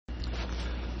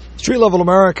Street Level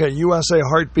America, USA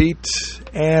Heartbeat,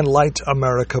 and Light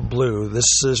America Blue.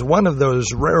 This is one of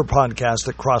those rare podcasts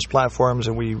that cross platforms,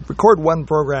 and we record one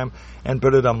program and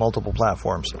put it on multiple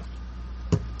platforms.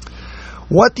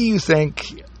 What do you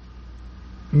think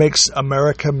makes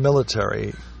America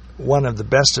military one of the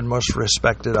best and most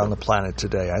respected on the planet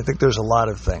today? I think there's a lot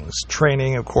of things.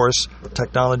 Training, of course.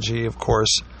 Technology, of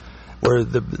course. We're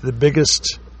the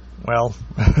biggest, well,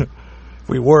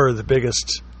 we were the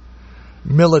biggest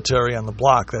military on the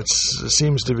block. That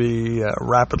seems to be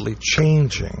rapidly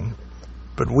changing,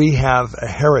 but we have a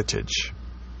heritage.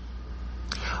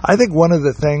 I think one of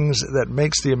the things that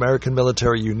makes the American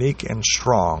military unique and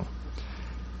strong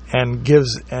and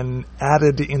gives an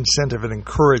added incentive and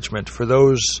encouragement for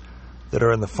those that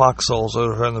are in the foxholes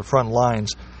or are in the front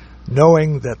lines,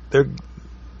 knowing that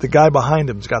the guy behind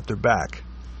them's got their back.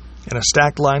 In a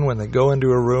stacked line, when they go into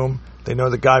a room, they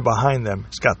know the guy behind them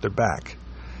has got their back.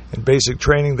 In basic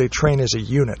training, they train as a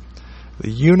unit. The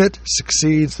unit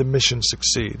succeeds, the mission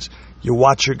succeeds. You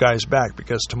watch your guy's back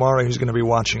because tomorrow he's going to be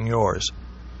watching yours.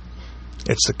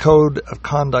 It's the code of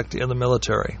conduct in the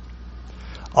military.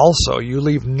 Also, you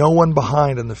leave no one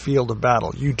behind in the field of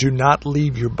battle. You do not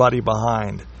leave your buddy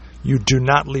behind. You do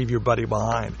not leave your buddy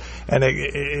behind. And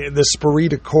this esprit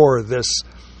de corps,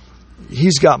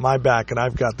 he's got my back and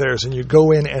I've got theirs. And you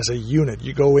go in as a unit.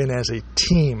 You go in as a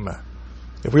team.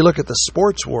 If we look at the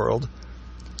sports world,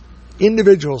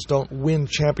 individuals don't win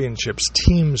championships,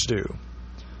 teams do.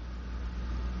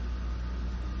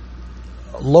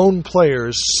 Lone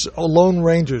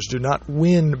rangers do not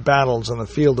win battles on the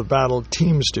field of battle,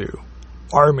 teams do.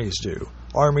 Armies do.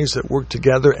 Armies that work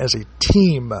together as a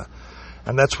team.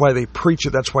 And that's why they preach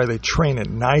it, that's why they train it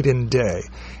night and day,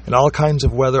 in all kinds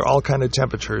of weather, all kinds of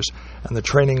temperatures, and the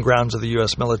training grounds of the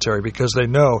U.S. military, because they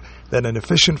know that an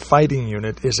efficient fighting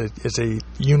unit is a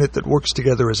unit that works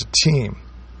together as a team.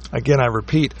 Again, I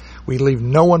repeat, we leave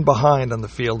no one behind on the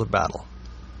field of battle.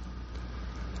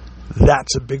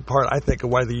 That's a big part, I think, of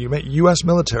why the U.S.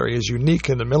 military is unique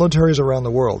in the militaries around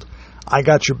the world. I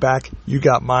got your back, you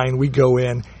got mine, we go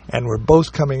in, and we're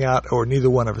both coming out, or neither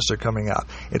one of us are coming out.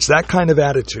 It's that kind of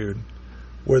attitude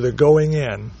where they're going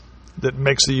in that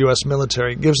makes the U.S.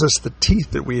 military, gives us the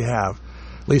teeth that we have,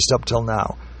 at least up till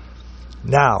now.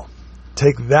 Now,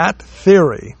 take that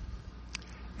theory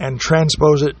and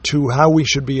transpose it to how we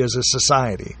should be as a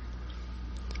society.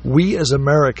 We as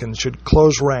Americans should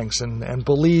close ranks and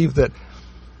believe that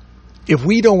if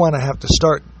we don't want to have to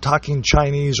start talking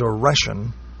Chinese or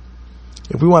Russian,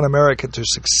 if we want America to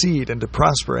succeed and to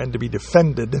prosper and to be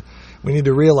defended, we need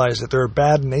to realize that there are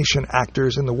bad nation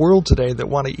actors in the world today that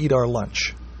want to eat our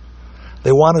lunch.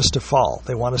 They want us to fall.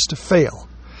 They want us to fail.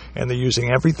 And they're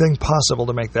using everything possible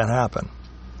to make that happen.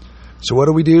 So what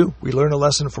do? We learn a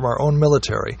lesson from our own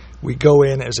military. We go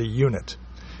in as a unit.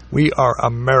 We are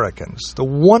Americans. The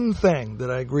one thing that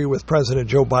I agree with President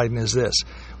Joe Biden is this.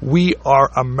 We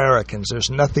are Americans. There's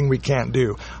nothing we can't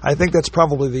do. I think that's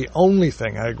probably the only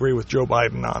thing I agree with Joe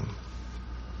Biden on.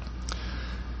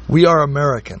 We are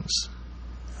Americans.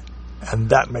 And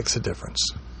that makes a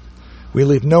difference. We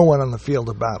leave no one on the field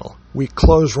of battle. We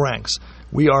close ranks.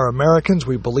 We are Americans.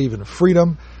 We believe in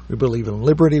freedom. We believe in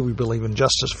liberty. We believe in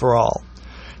justice for all.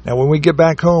 Now, when we get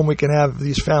back home, we can have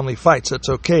these family fights. That's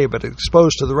okay, but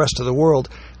exposed to the rest of the world,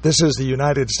 this is the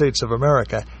United States of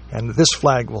America, and this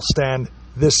flag will stand.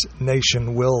 This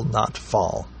nation will not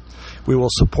fall. We will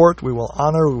support, we will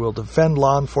honor, we will defend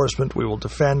law enforcement, we will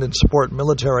defend and support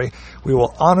military. We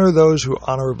will honor those who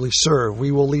honorably serve.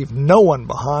 We will leave no one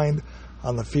behind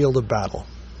on the field of battle.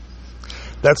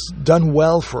 That's done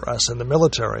well for us in the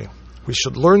military. We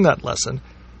should learn that lesson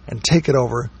and take it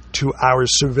over to our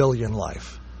civilian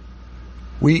life.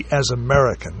 We as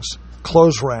Americans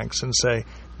close ranks and say,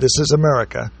 this is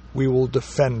America, we will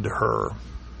defend her.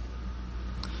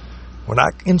 We're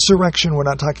not insurrection, we're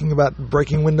not talking about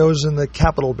breaking windows in the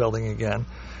Capitol building again.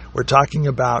 We're talking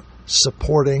about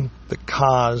supporting the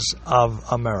cause of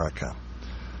America.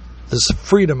 This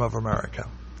freedom of America.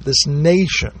 This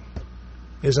nation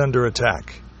is under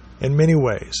attack in many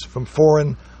ways from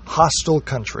foreign hostile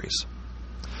countries.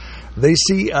 They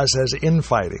see us as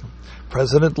infighting.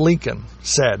 President Lincoln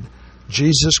said,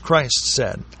 Jesus Christ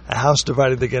said, a house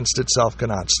divided against itself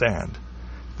cannot stand.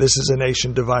 This is a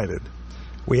nation divided.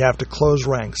 We have to close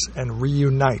ranks and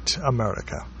reunite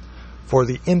America for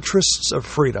the interests of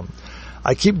freedom.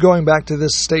 I keep going back to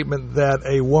this statement that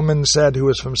a woman said who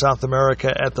was from South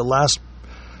America at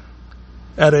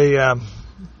a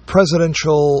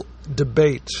presidential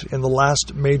debate in the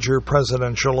last major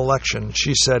presidential election.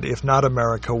 She said, if not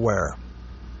America, where?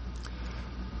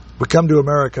 We come to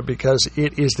America because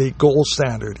it is the gold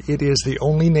standard. It is the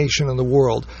only nation in the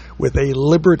world with a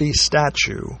liberty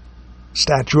statue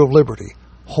of liberty,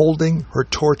 holding her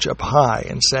torch up high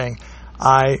and saying,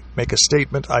 I make a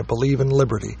statement, I believe in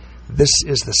liberty. This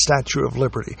is the Statue of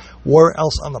Liberty. Where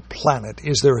else on the planet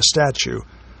is there a statue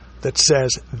that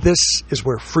says this is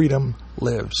where freedom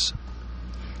lives?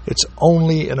 It's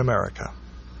only in America.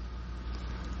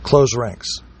 Close ranks.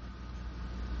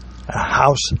 A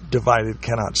house divided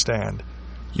cannot stand.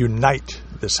 Unite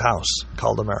this house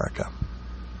called America.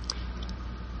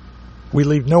 We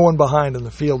leave no one behind in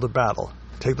the field of battle.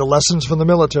 Take the lessons from the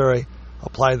military,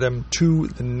 apply them to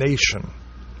the nation.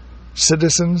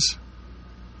 Citizens,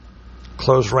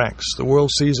 close ranks. The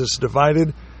world sees us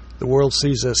divided. The world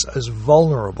sees us as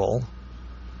vulnerable.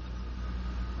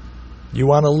 You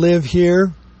want to live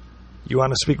here? You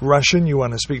want to speak Russian? You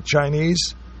want to speak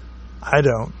Chinese? I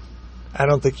don't. I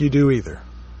don't think you do either.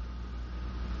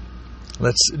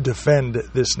 Let's defend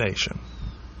this nation.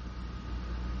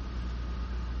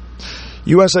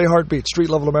 USA Heartbeat, Street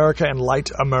Level America, and Light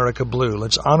America Blue.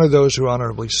 Let's honor those who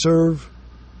honorably serve,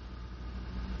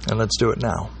 and let's do it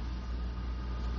now.